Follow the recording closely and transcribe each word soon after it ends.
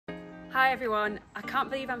Hi everyone, I can't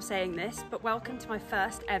believe I'm saying this, but welcome to my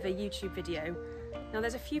first ever YouTube video. Now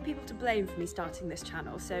there's a few people to blame for me starting this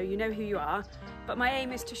channel, so you know who you are, but my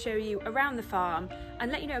aim is to show you around the farm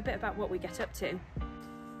and let you know a bit about what we get up to.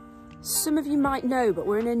 Some of you might know, but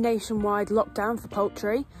we're in a nationwide lockdown for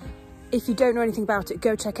poultry. If you don't know anything about it,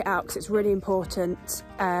 go check it out because it's really important,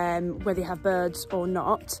 whether you have birds or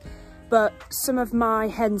not. But some of my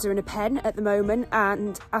hens are in a pen at the moment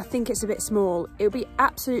and I think it's a bit small. It'll be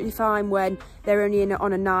absolutely fine when they're only in it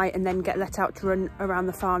on a night and then get let out to run around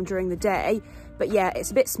the farm during the day. But yeah,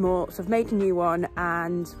 it's a bit small, so I've made a new one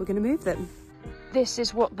and we're gonna move them. This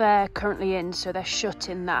is what they're currently in, so they're shut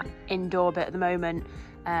in that indoor bit at the moment.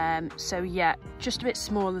 So yeah, just a bit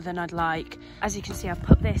smaller than I'd like. As you can see, I've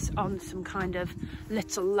put this on some kind of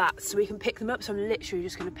little lats so we can pick them up. So I'm literally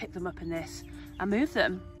just gonna pick them up in this and move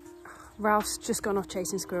them. Ralph's just gone off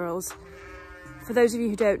chasing squirrels. For those of you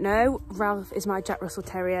who don't know, Ralph is my Jack Russell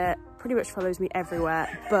Terrier, pretty much follows me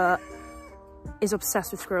everywhere, but is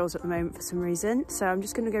obsessed with squirrels at the moment for some reason. So I'm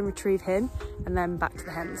just gonna go and retrieve him and then back to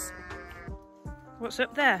the hens. What's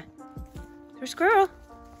up there? Is there a squirrel?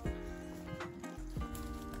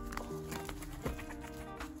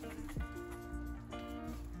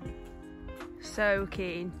 So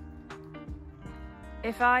keen.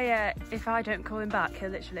 If I don't call him back, he'll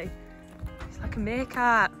literally, he's like a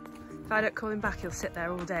meerkat. If I don't call him back, he'll sit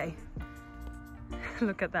there all day.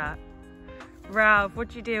 Look at that. Ralph,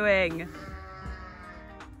 what are you doing?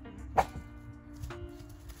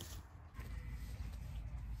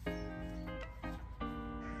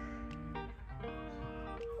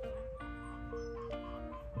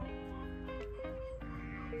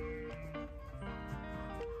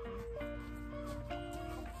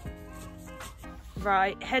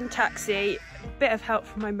 Right, hen taxi, bit of help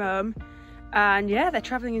from my mum, and yeah, they're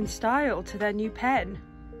travelling in style to their new pen.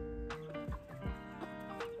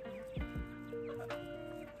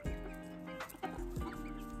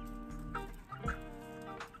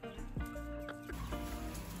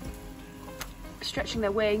 Stretching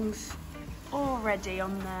their wings, already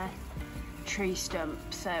on their tree stump,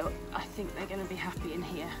 so I think they're going to be happy in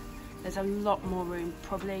here. There's a lot more room,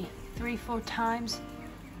 probably 3-4 times.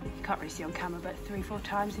 You can't really see on camera, but 3-4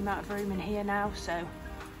 times the amount of room in here now. So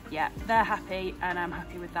yeah, they're happy and I'm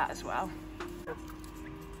happy with that as well.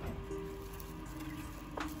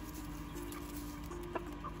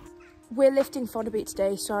 We're lifting fodder beet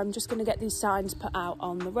today, so I'm just going to get these signs put out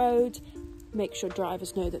on the road, make sure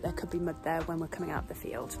drivers know that there could be mud there when we're coming out of the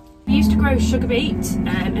field. We used to grow sugar beet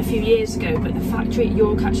a few years ago, but the factory at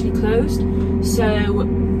York actually closed, so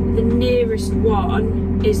the nearest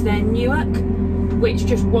one is their Newark, which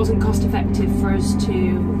just wasn't cost effective for us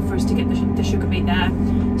to get the sugar beet there.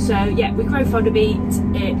 So yeah, we grow fodder beet,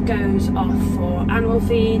 it goes off for animal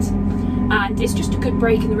feed, and it's just a good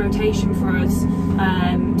break in the rotation for us,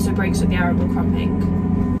 so it breaks up the arable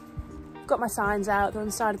cropping. Got my signs out, they're on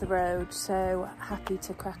the side of the road, so happy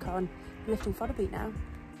to crack on lifting fodder beet now.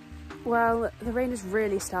 Well, the rain has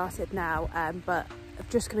really started now, but I've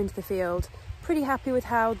just come into the field, pretty happy with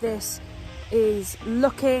how this is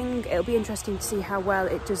looking. It'll be interesting to see how well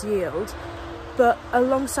it does yield, but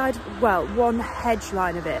alongside, well, one hedge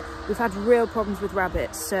line of it, we've had real problems with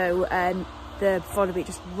rabbits, so the fodder beet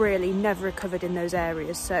just really never recovered in those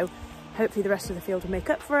areas, so hopefully the rest of the field will make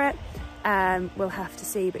up for it. We'll have to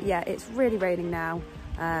see, but yeah, it's really raining now,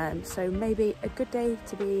 so maybe a good day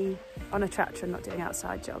to be on a tractor and not doing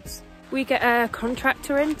outside jobs. We get a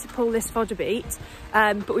contractor in to pull this fodder beet,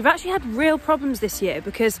 but we've actually had real problems this year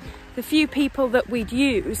because the few people that we'd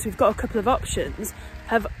use, we've got a couple of options,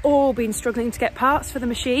 have all been struggling to get parts for the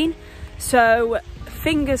machine. So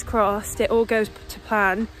fingers crossed it all goes to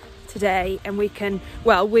plan today and we can,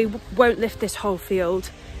 well, we won't lift this whole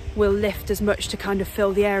field. We'll lift as much to kind of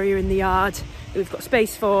fill the area in the yard that we've got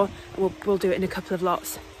space for, and we'll do it in a couple of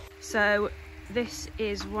lots. So this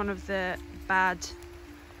is one of the bad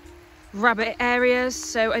rabbit areas,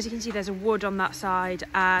 so as you can see there's a wood on that side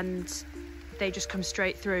and they just come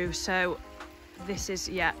straight through, so this is,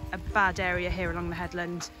 yeah, a bad area here along the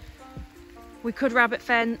headland. We could rabbit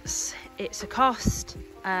fence, it's a cost,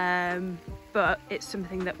 but it's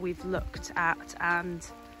something that we've looked at and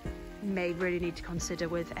may really need to consider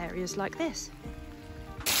with areas like this.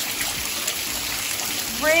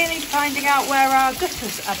 Really finding out where our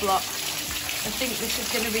gutters are blocked. I think this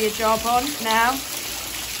is going to be a job on now.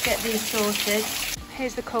 Get these sorted.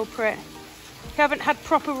 Here's the culprit. We haven't had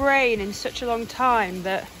proper rain in such a long time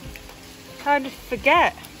that I kind of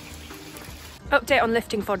forget. Update on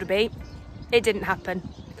lifting fodder beet. It didn't happen.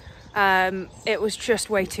 It was just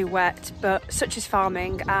way too wet, but such is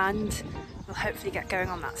farming and we'll hopefully get going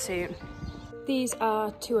on that soon. These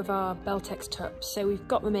are two of our Beltex tups, so we've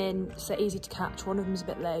got them in, so they're easy to catch. One of them's a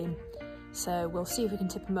bit lame, so we'll see if we can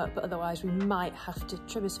tip him up, but otherwise we might have to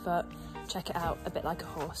trim his foot, check it out, a bit like a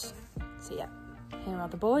horse. So yeah, here are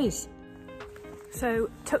the boys. So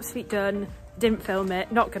tups feet done, didn't film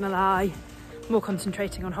it, not gonna lie, more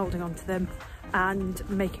concentrating on holding on to them and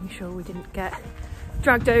making sure we didn't get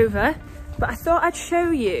dragged over. But I thought I'd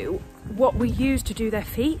show you what we use to do their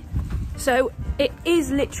feet. So it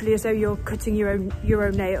is literally as though you're cutting your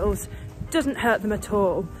own nails. Doesn't hurt them at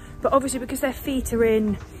all. But obviously because their feet are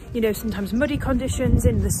in, you know, sometimes muddy conditions,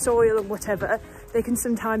 in the soil and whatever, they can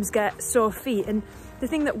sometimes get sore feet. And the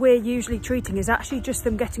thing that we're usually treating is actually just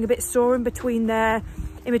them getting a bit sore in between their,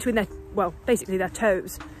 well, basically their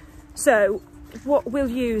toes. So what we'll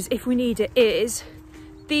use if we need it is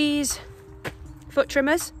these foot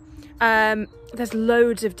trimmers. There's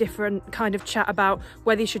loads of different kind of chat about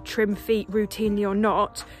whether you should trim feet routinely or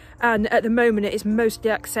not, and at the moment it is mostly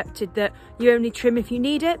accepted that you only trim if you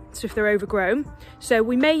need it, so if they're overgrown. So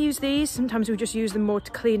we may use these, sometimes we just use them more to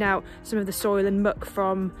clean out some of the soil and muck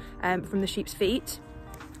from the sheep's feet.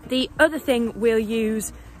 The other thing we'll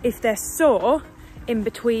use if they're sore in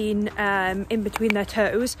between their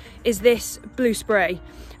toes is this blue spray.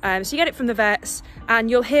 So you get it from the vets, and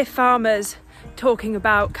you'll hear farmers talking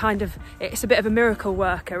about kind of, it's a bit of a miracle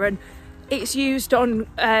worker, and it's used on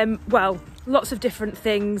well, lots of different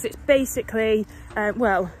things. It's basically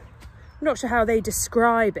well, I'm not sure how they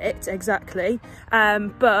describe it exactly,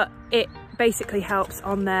 but it basically helps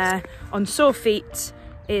on sore feet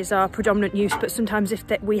is our predominant use, but sometimes if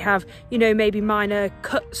we have, you know, maybe minor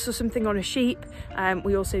cuts or something on a sheep,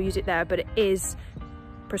 we also use it there, but it is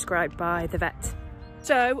prescribed by the vet.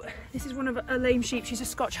 So this is one of a lame sheep. She's a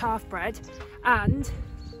Scotch half-bred, and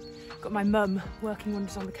got my mum working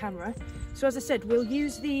wonders on the camera. So as I said, we'll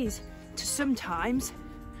use these to sometimes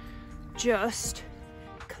just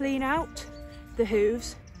clean out the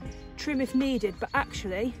hooves, trim if needed, but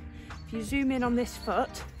actually if you zoom in on this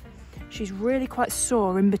foot, she's really quite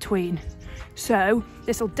sore in between. So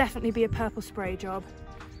this will definitely be a purple spray job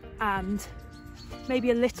and maybe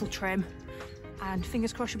a little trim, and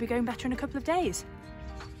fingers crossed she'll be going better in a couple of days.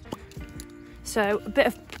 So a bit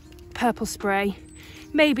of purple spray,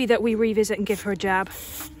 maybe that we revisit and give her a jab.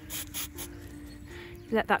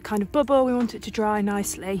 Let that kind of bubble, we want it to dry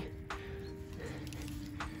nicely.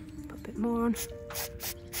 Put a bit more on.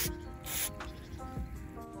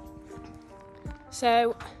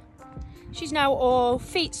 So she's now all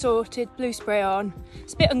feet sorted, blue spray on.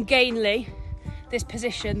 It's a bit ungainly, this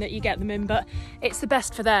position that you get them in, but it's the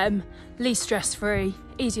best for them, least stress-free,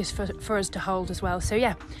 easiest for us to hold as well. So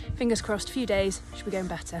yeah, fingers crossed, a few days, should be going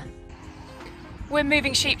better. We're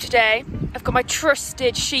moving sheep today. I've got my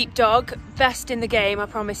trusted sheepdog, best in the game, I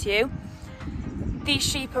promise you. These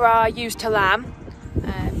sheep are our used to lamb.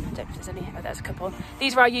 I don't know if there's any, oh, there's a couple.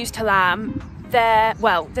 These are our used to lamb.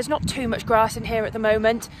 Well, there's not too much grass in here at the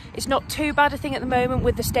moment. It's not too bad a thing at the moment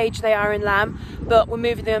with the stage they are in lamb, but we're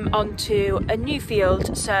moving them onto a new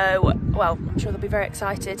field, so, well, I'm sure they'll be very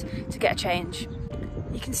excited to get a change.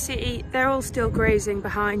 You can see they're all still grazing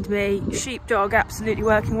behind me. Sheepdog absolutely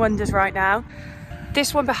working wonders right now.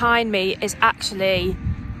 This one behind me is actually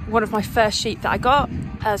one of my first sheep that I got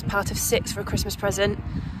as part of 6 for a Christmas present.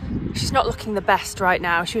 She's not looking the best right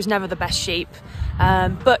now. She was never the best sheep,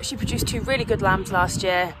 but she produced 2 really good lambs last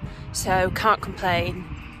year, so can't complain.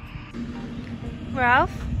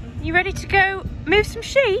 Ralph, you ready to go move some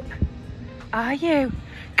sheep? Are you?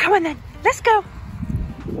 Come on then, let's go.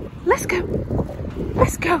 Let's go.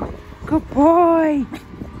 Let's go. Good boy.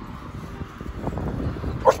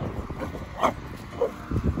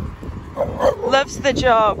 Loves the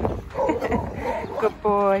job. Good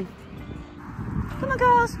boy. Come on,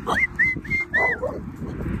 girls.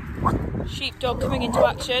 Sheepdog coming into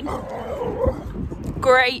action.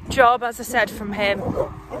 Great job, as I said, from him.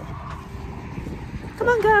 Come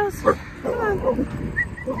on, girls. Come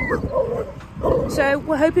on. So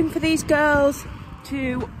we're hoping for these girls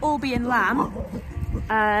to all be in lamb.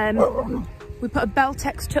 We put a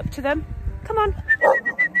Beltex tup to them. Come on.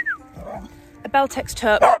 A Beltex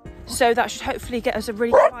tup. So that should hopefully get us a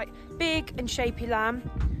really quite big and shapy lamb.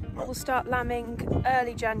 We'll start lambing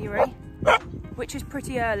early January, which is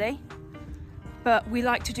pretty early, but we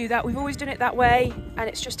like to do that. We've always done it that way, and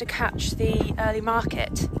it's just to catch the early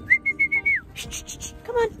market.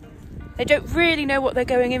 Come on. They don't really know what they're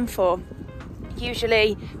going in for.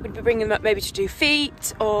 Usually we'd be bringing them up maybe to do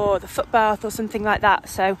feet or the foot bath or something like that.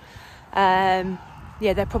 So yeah,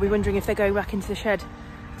 they're probably wondering if they're going back into the shed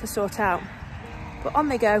to sort out. But on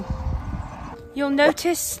they go. You'll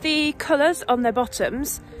notice the colours on their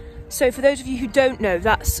bottoms. So for those of you who don't know,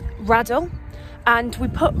 that's raddle. and we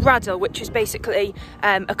put raddle, which is basically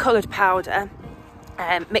a coloured powder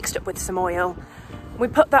mixed up with some oil. We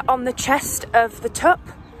put that on the chest of the tup,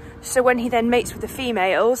 so when he then mates with the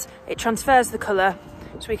females, it transfers the colour,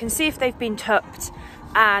 so we can see if they've been tupped,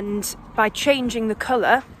 and by changing the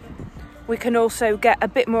colour we can also get a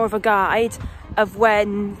bit more of a guide of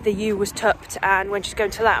when the ewe was tupped and when she's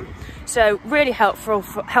going to lamb. So really helpful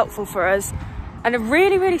for us, and a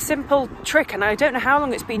really simple trick, and I don't know how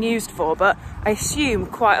long it's been used for, but I assume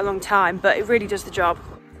quite a long time, but it really does the job.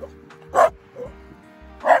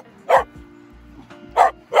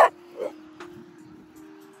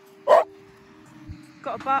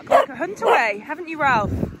 Got a bark like a hunt away, haven't you,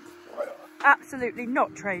 Ralph? Absolutely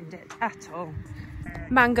not trained it at all.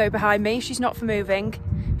 Mango behind me, she's not for moving.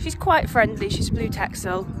 She's quite friendly, she's blue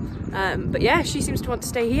Texel, but yeah, she seems to want to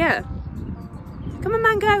stay here. Come on,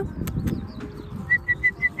 Mango.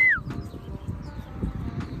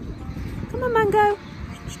 Come on, Mango.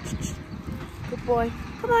 Good boy.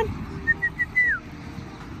 Come on.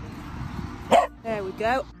 There we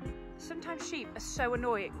go. Sometimes sheep are so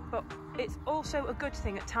annoying, but it's also a good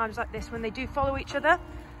thing at times like this when they do follow each other,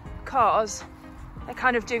 because they're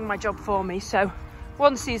kind of doing my job for me. So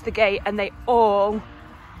one sees the gate and they all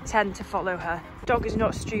tend to follow her. Dog is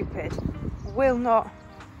not stupid, will not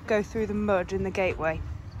go through the mud in the gateway.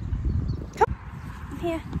 Come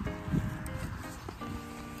here.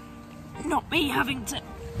 Not me having to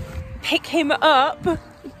pick him up.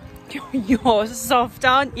 You're soft,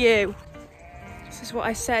 aren't you? This is what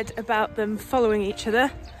I said about them following each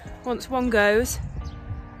other. Once one goes,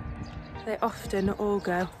 they often all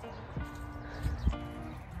go.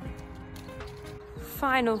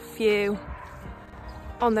 Final few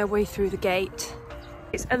on their way through the gate.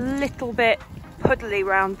 It's a little bit puddly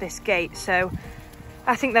round this gate, so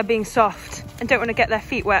I think they're being soft and don't want to get their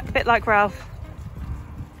feet wet, a bit like Ralph.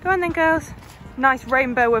 Go on then, girls. Nice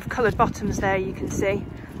rainbow of coloured bottoms there, you can see.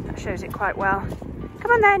 That shows it quite well.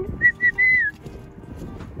 Come on then.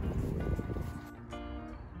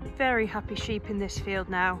 Very happy sheep in this field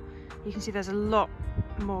now. You can see there's a lot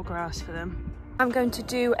more grass for them. I'm going to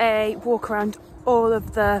do a walk around all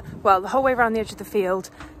of the whole way around the edge of the field,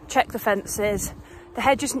 check the fences. The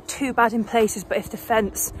hedge isn't too bad in places, but if the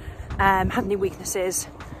fence had any weaknesses,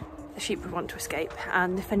 the sheep would want to escape.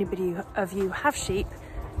 And if anybody of you have sheep,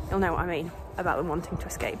 you'll know what I mean about them wanting to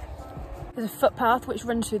escape. There's a footpath which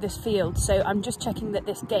runs through this field, so I'm just checking that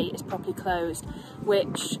this gate is properly closed,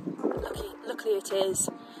 which luckily it is.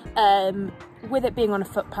 With it being on a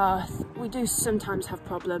footpath, we do sometimes have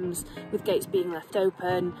problems with gates being left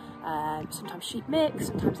open. Sometimes sheep mix,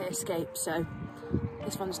 sometimes they escape, so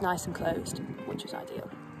this one's nice and closed, which is ideal.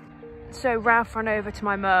 So Ralph ran over to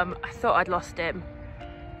my mum. I thought I'd lost him.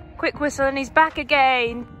 Quick whistle and he's back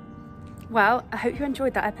again. Well, I hope you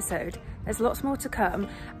enjoyed that episode. There's lots more to come,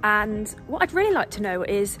 and what I'd really like to know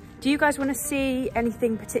is, do you guys want to see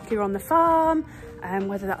anything particular on the farm,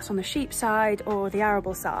 whether that's on the sheep side or the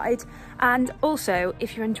arable side? And also,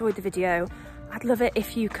 if you enjoyed the video, I'd love it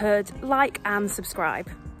if you could like and subscribe.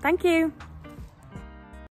 Thank you.